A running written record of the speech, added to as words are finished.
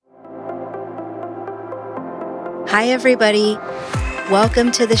Hi, everybody.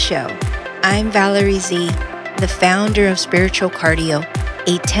 Welcome to the show. I'm Valerie Z, the founder of Spiritual Cardio,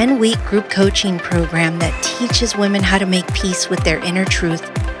 a 10-week group coaching program that teaches women how to make peace with their inner truth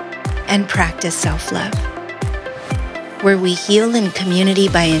and practice self-love, where we heal in community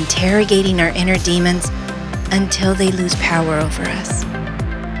by interrogating our inner demons until they lose power over us.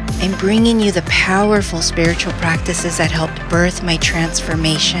 I'm bringing you the powerful spiritual practices that helped birth my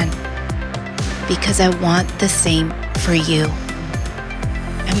transformation because I want the same for you.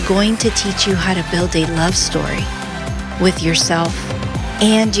 I'm going to teach you how to build a love story with yourself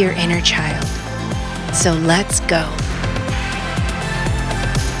and your inner child. So let's go.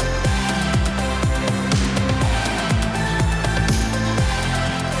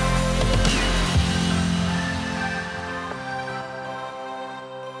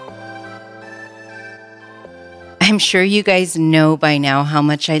 I'm sure you guys know by now how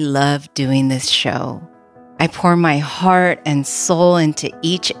much I love doing this show. I pour my heart and soul into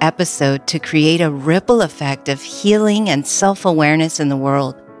each episode to create a ripple effect of healing and self-awareness in the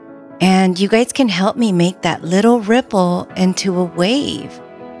world. And you guys can help me make that little ripple into a wave.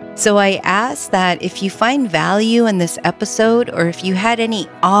 So I ask that if you find value in this episode, or if you had any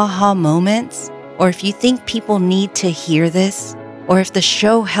aha moments, or if you think people need to hear this, or if the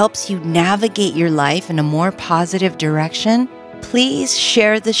show helps you navigate your life in a more positive direction, please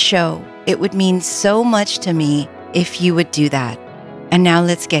share the show. It would mean so much to me if you would do that. And now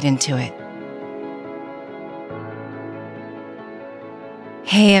let's get into it.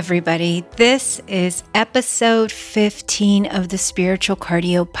 Hey everybody, this is episode 15 of the Spiritual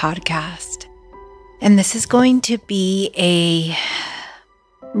Cardio podcast. And this is going to be a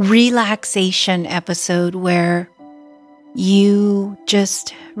relaxation episode where you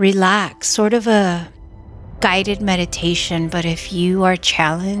just relax, sort of a guided meditation. But if you are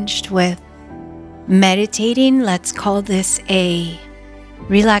challenged with meditating, let's call this a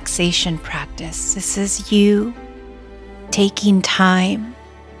relaxation practice. This is you taking time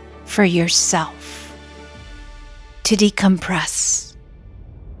for yourself to decompress,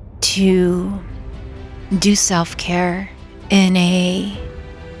 to do self-care in a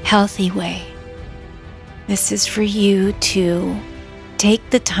healthy way. This is for you to take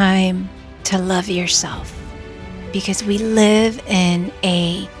the time to love yourself, because we live in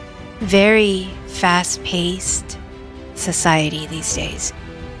a very fast-paced society these days.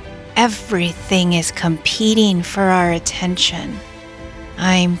 Everything is competing for our attention.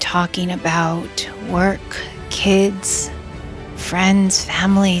 I'm talking about work, kids, friends,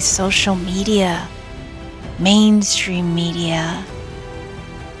 family, social media, mainstream media,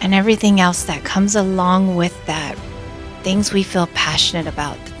 and everything else that comes along with that. Things we feel passionate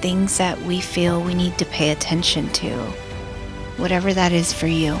about, the things that we feel we need to pay attention to, whatever that is for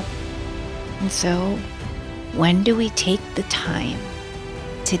you. And so, when do we take the time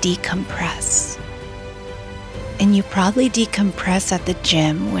to decompress? And you probably decompress at the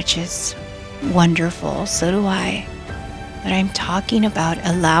gym, which is wonderful, so do I. But I'm talking about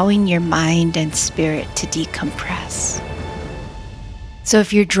allowing your mind and spirit to decompress. So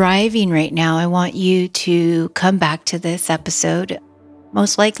if you're driving right now, I want you to come back to this episode,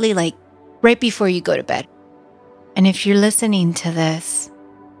 most likely like right before you go to bed. And if you're listening to this,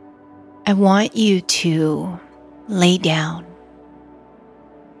 I want you to lay down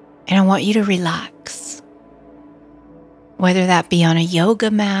and I want you to relax, whether that be on a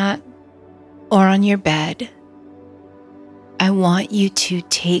yoga mat or on your bed. I want you to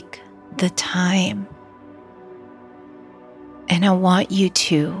take the time. And I want you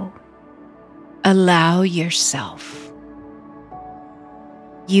to allow yourself.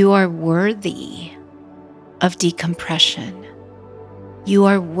 You are worthy of decompression. You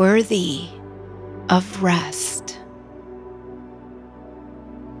are worthy of rest.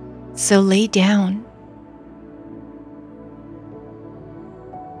 So lay down.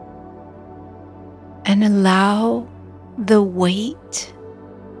 And allow the weight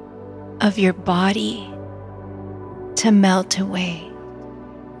of your body to melt away.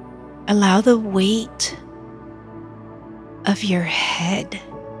 Allow the weight of your head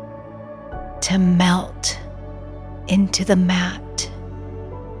to melt into the mat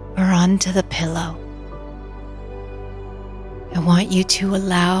or onto the pillow. I want you to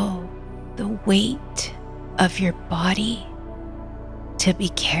allow the weight of your body to be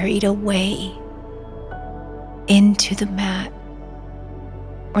carried away into the mat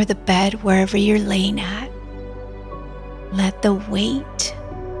or the bed, wherever you're laying at. Let the weight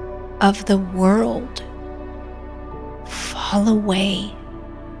of the world fall away.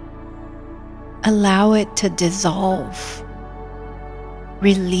 Allow it to dissolve.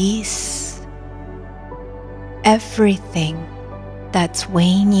 Release everything that's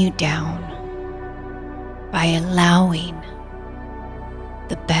weighing you down by allowing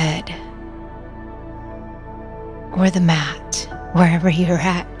the bed or the mat, wherever you're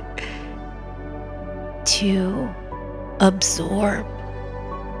at, to absorb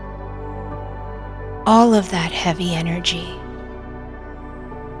all of that heavy energy.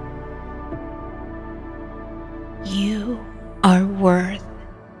 You are worth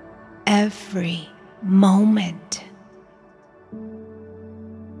every moment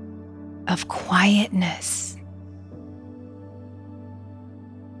of quietness.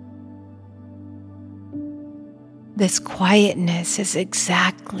 This quietness is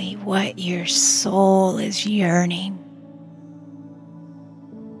exactly what your soul is yearning.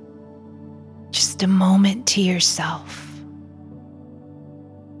 Just a moment to yourself.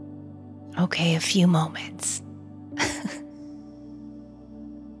 Okay, a few moments.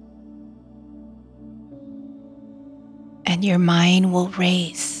 And your mind will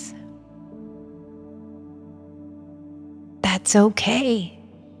race. That's okay.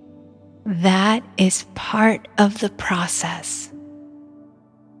 That is part of the process.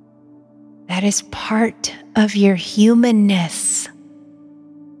 That is part of your humanness.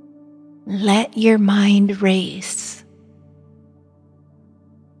 Let your mind race.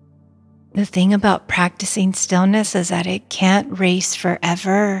 The thing about practicing stillness is that it can't race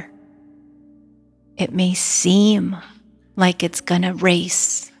forever. It may seem like it's gonna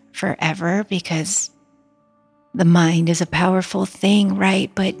race forever because the mind is a powerful thing,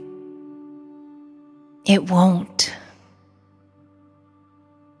 right? But it won't.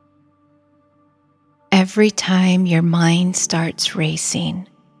 Every time your mind starts racing,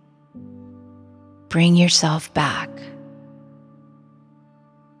 bring yourself back.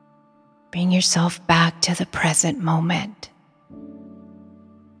 Bring yourself back to the present moment.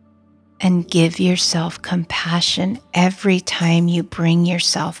 And give yourself compassion every time you bring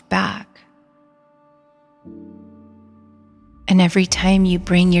yourself back. And every time you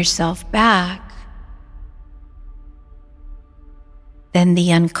bring yourself back, then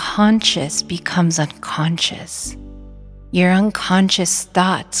the unconscious becomes unconscious. Your unconscious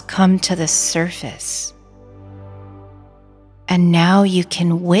thoughts come to the surface. And now you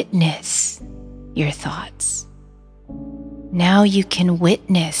can witness your thoughts. Now you can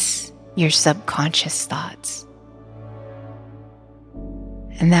witness your subconscious thoughts.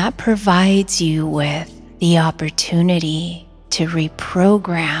 And that provides you with the opportunity to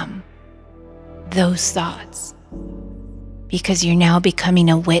reprogram those thoughts, because you're now becoming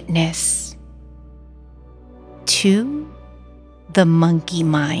a witness to the monkey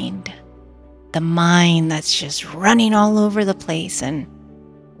mind, the mind that's just running all over the place and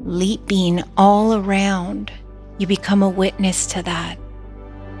leaping all around. You become a witness to that.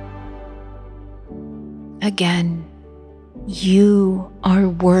 Again, you are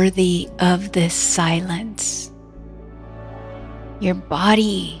worthy of this silence. Your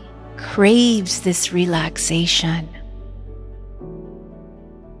body craves this relaxation.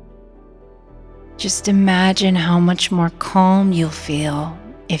 Just imagine how much more calm you'll feel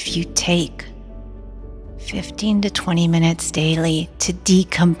if you take 15 to 20 minutes daily to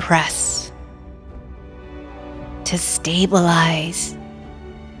decompress, to stabilize,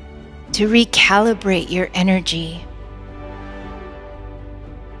 to recalibrate your energy.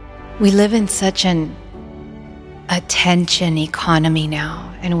 We live in such an attention economy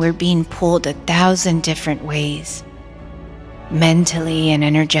now, and we're being pulled 1,000 different ways, mentally and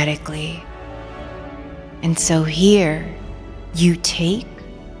energetically. And so here, you take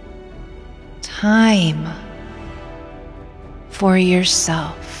time for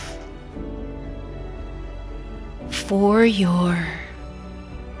yourself, for your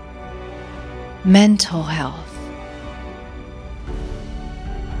mental health.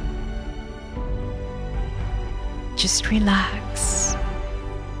 Just relax.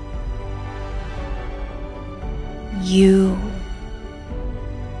 You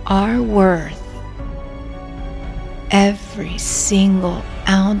are worth every single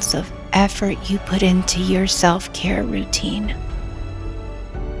ounce of effort you put into your self-care routine.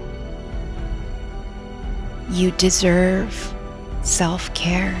 You deserve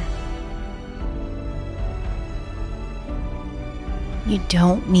self-care. You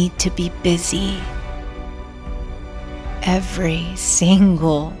don't need to be busy every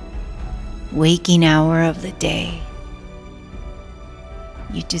single waking hour of the day.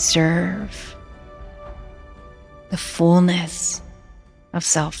 You deserve the fullness of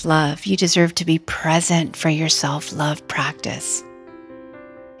self-love. You deserve to be present for your self-love practice.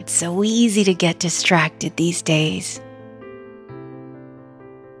 It's so easy to get distracted these days.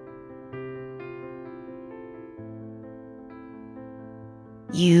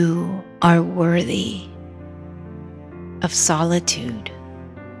 You are worthy of solitude.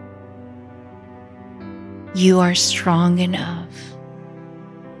 You are strong enough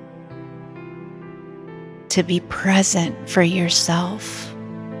to be present for yourself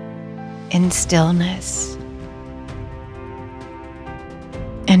in stillness.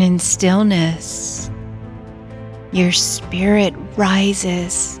 And in stillness, your spirit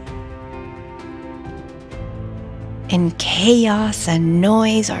rises. In chaos and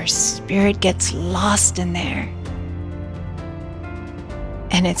noise, our spirit gets lost in there.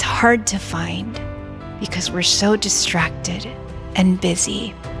 And it's hard to find because we're so distracted and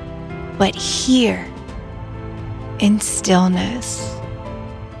busy. But here, in stillness,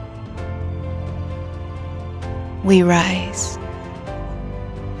 we rise.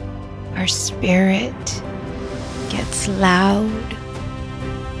 Our spirit gets loud,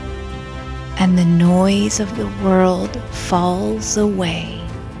 and the noise of the world falls away.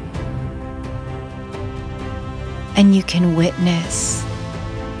 And you can witness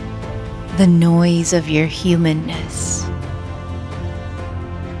the noise of your humanness.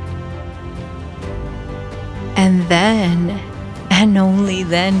 And then, and only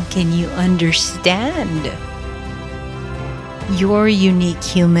then, can you understand your unique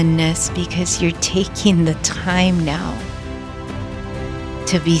humanness, because you're taking the time now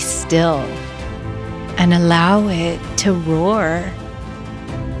to be still and allow it to roar.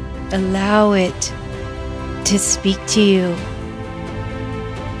 Allow it to speak to you.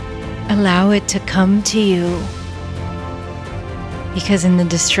 Allow it to come to you. Because in the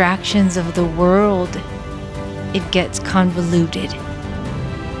distractions of the world, it gets convoluted.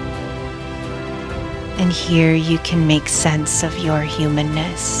 And here you can make sense of your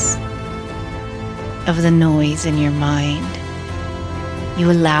humanness, of the noise in your mind.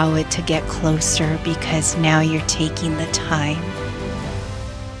 You allow it to get closer because now you're taking the time.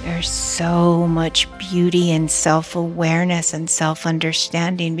 There's so much beauty in self-awareness and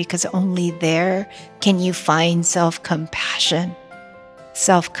self-understanding, because only there can you find self-compassion.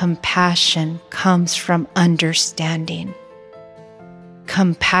 Self-compassion comes from understanding.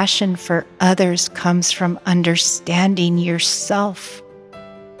 Compassion for others comes from understanding yourself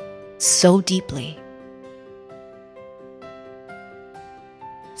so deeply.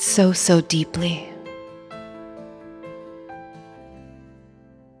 So deeply.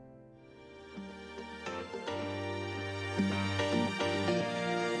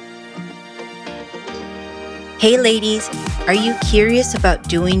 Hey ladies, are you curious about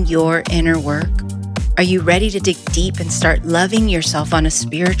doing your inner work? Are you ready to dig deep and start loving yourself on a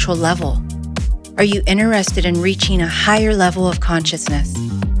spiritual level? Are you interested in reaching a higher level of consciousness?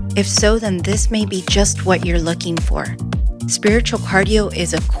 If so, then this may be just what you're looking for. Spiritual Cardio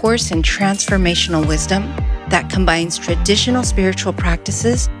is a course in transformational wisdom that combines traditional spiritual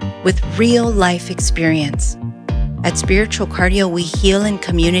practices with real life experience. At Spiritual Cardio, we heal in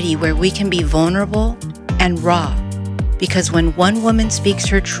community where we can be vulnerable and raw, because when one woman speaks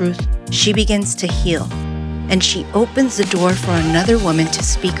her truth, she begins to heal, and she opens the door for another woman to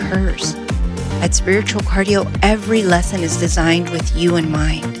speak hers. At Spiritual Cardio, every lesson is designed with you in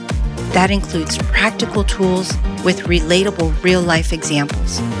mind. That includes practical tools with relatable real-life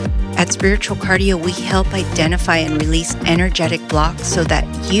examples. At Spiritual Cardio, we help identify and release energetic blocks so that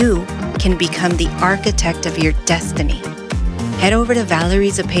you can become the architect of your destiny. Head over to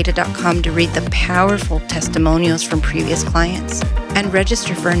valeriezepeda.com to read the powerful testimonials from previous clients and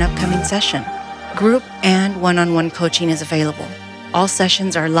register for an upcoming session. Group and one-on-one coaching is available. All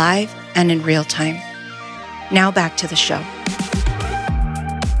sessions are live and in real time. Now back to the show.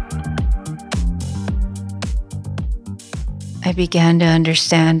 I began to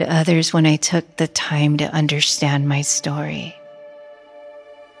understand others when I took the time to understand my story.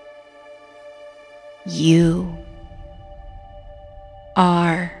 You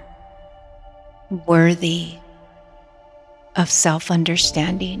are worthy of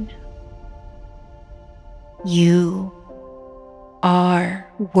self-understanding. You are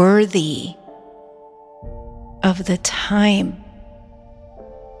worthy of the time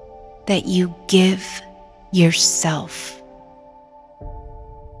that you give yourself.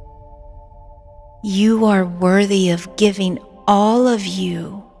 You are worthy of giving all of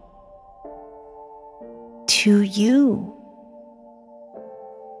you to you.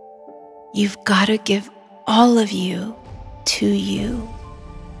 You've got to give all of you to you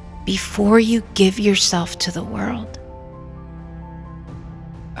before you give yourself to the world,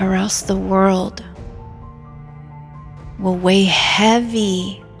 or else the world will weigh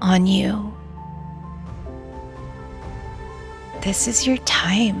heavy on you. This is your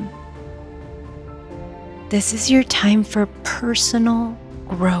time. This is your time for personal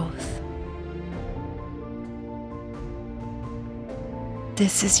growth.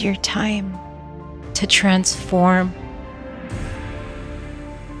 This is your time to transform.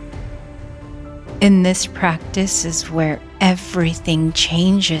 In this practice is where everything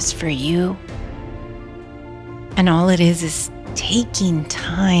changes for you. And all it is taking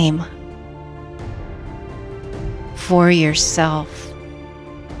time for yourself.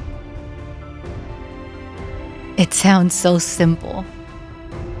 It sounds so simple,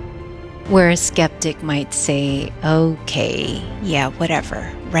 where a skeptic might say, okay, yeah,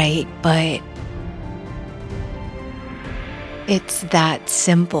 whatever, right? But it's that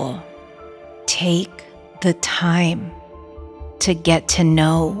simple. Take the time to get to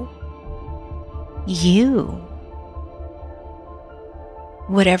know you.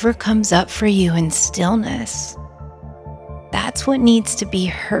 Whatever comes up for you in stillness, that's what needs to be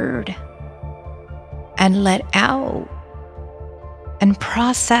heard and let out and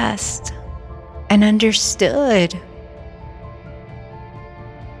processed and understood.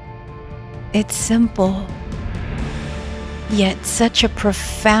 It's simple, yet such a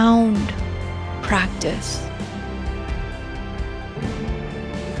profound practice.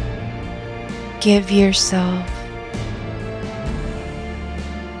 Give yourself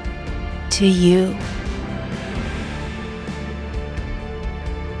to you.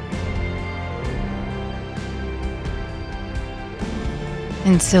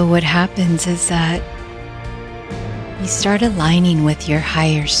 And so what happens is that you start aligning with your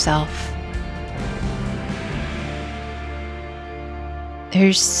higher self.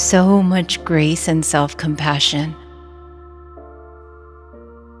 There's so much grace and self-compassion,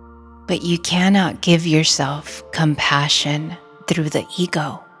 but you cannot give yourself compassion through the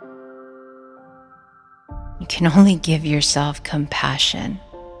ego. You can only give yourself compassion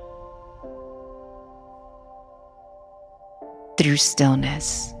through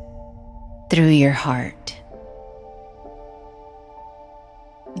stillness, through your heart,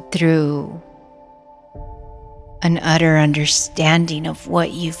 through an utter understanding of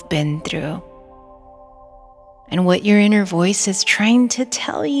what you've been through and what your inner voice is trying to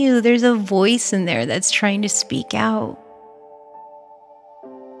tell you. There's a voice in there that's trying to speak out.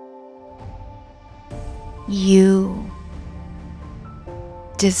 You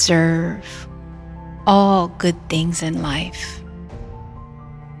deserve all good things in life.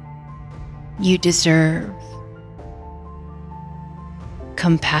 You deserve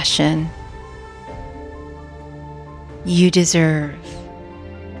compassion. You deserve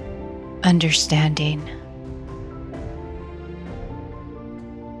understanding.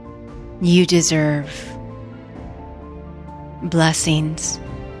 You deserve blessings.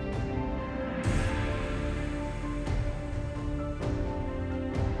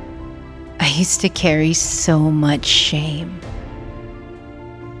 I used to carry so much shame.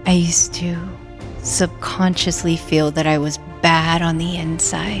 I used to subconsciously feel that I was bad on the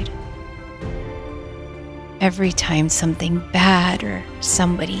inside. Every time something bad or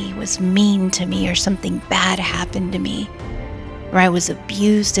somebody was mean to me or something bad happened to me, or I was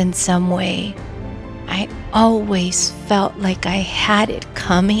abused in some way, I always felt like I had it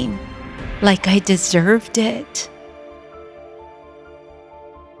coming, like I deserved it.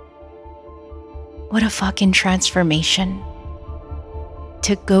 What a fucking transformation.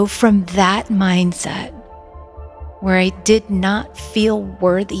 To go from that mindset where I did not feel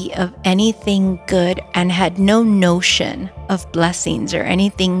worthy of anything good and had no notion of blessings or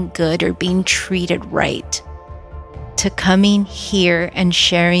anything good or being treated right, to coming here and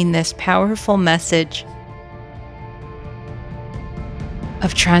sharing this powerful message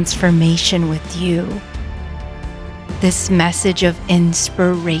of transformation with you, this message of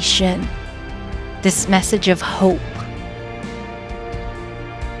inspiration, this message of hope.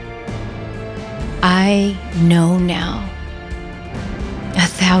 I know now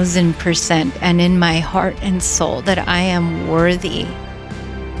 1,000% and in my heart and soul that I am worthy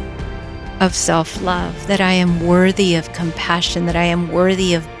of self-love, that I am worthy of compassion, that I am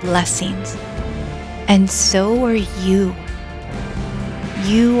worthy of blessings. And so are you.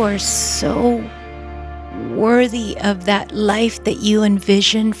 You are so worthy of that life that you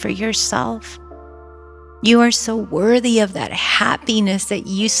envision for yourself. You are so worthy of that happiness that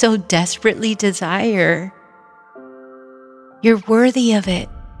you so desperately desire. You're worthy of it.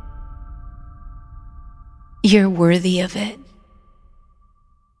 You're worthy of it.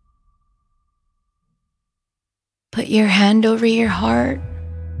 Put your hand over your heart.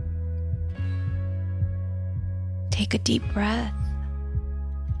 Take a deep breath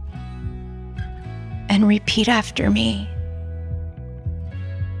and repeat after me.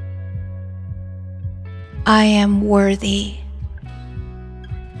 I am worthy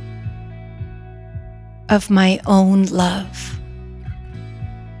of my own love.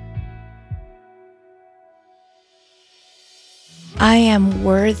 I am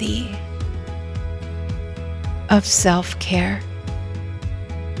worthy of self-care.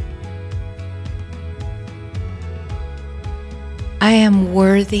 I am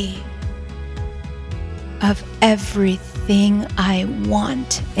worthy of everything I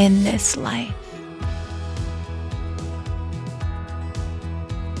want in this life.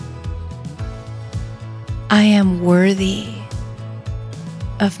 I am worthy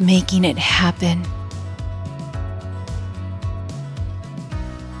of making it happen.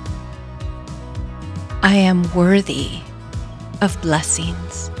 I am worthy of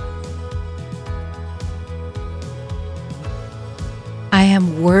blessings. I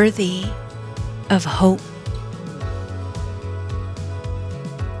am worthy of hope.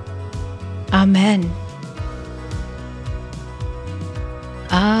 Amen.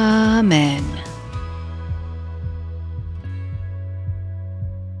 Amen.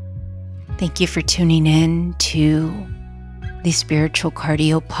 Thank you for tuning in to the Spiritual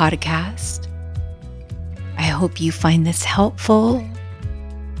Cardio Podcast. I hope you find this helpful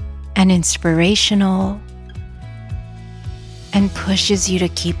and inspirational and pushes you to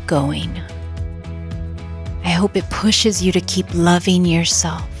keep going. I hope it pushes you to keep loving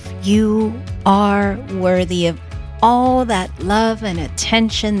yourself. You are worthy of all that love and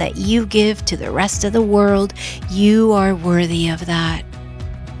attention that you give to the rest of the world. You are worthy of that.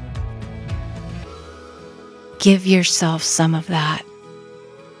 Give yourself some of that.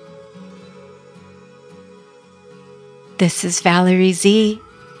 This is Valerie Z.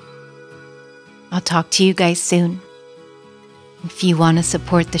 I'll talk to you guys soon. If you want to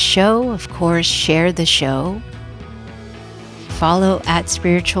support the show, of course, share the show. Follow at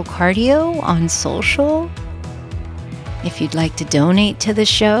Spiritual Cardio on social. If you'd like to donate to the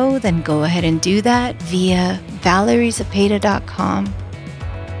show, then go ahead and do that via valeriezapeta.com.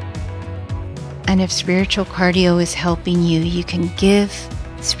 And if Spiritual Cardio is helping you, you can give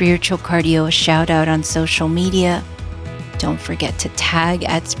Spiritual Cardio a shout out on social media. Don't forget to tag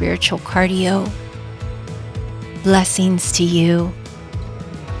at Spiritual Cardio. Blessings to you.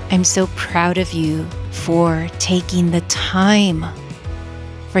 I'm so proud of you for taking the time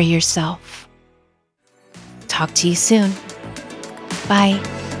for yourself. Talk to you soon. Bye.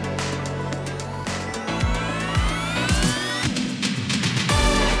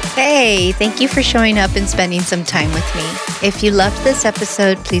 Hey, thank you for showing up and spending some time with me. If you loved this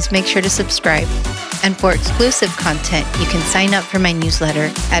episode, please make sure to subscribe. And for exclusive content, you can sign up for my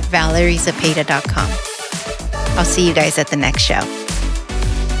newsletter at valeriezapeta.com. I'll see you guys at the next show.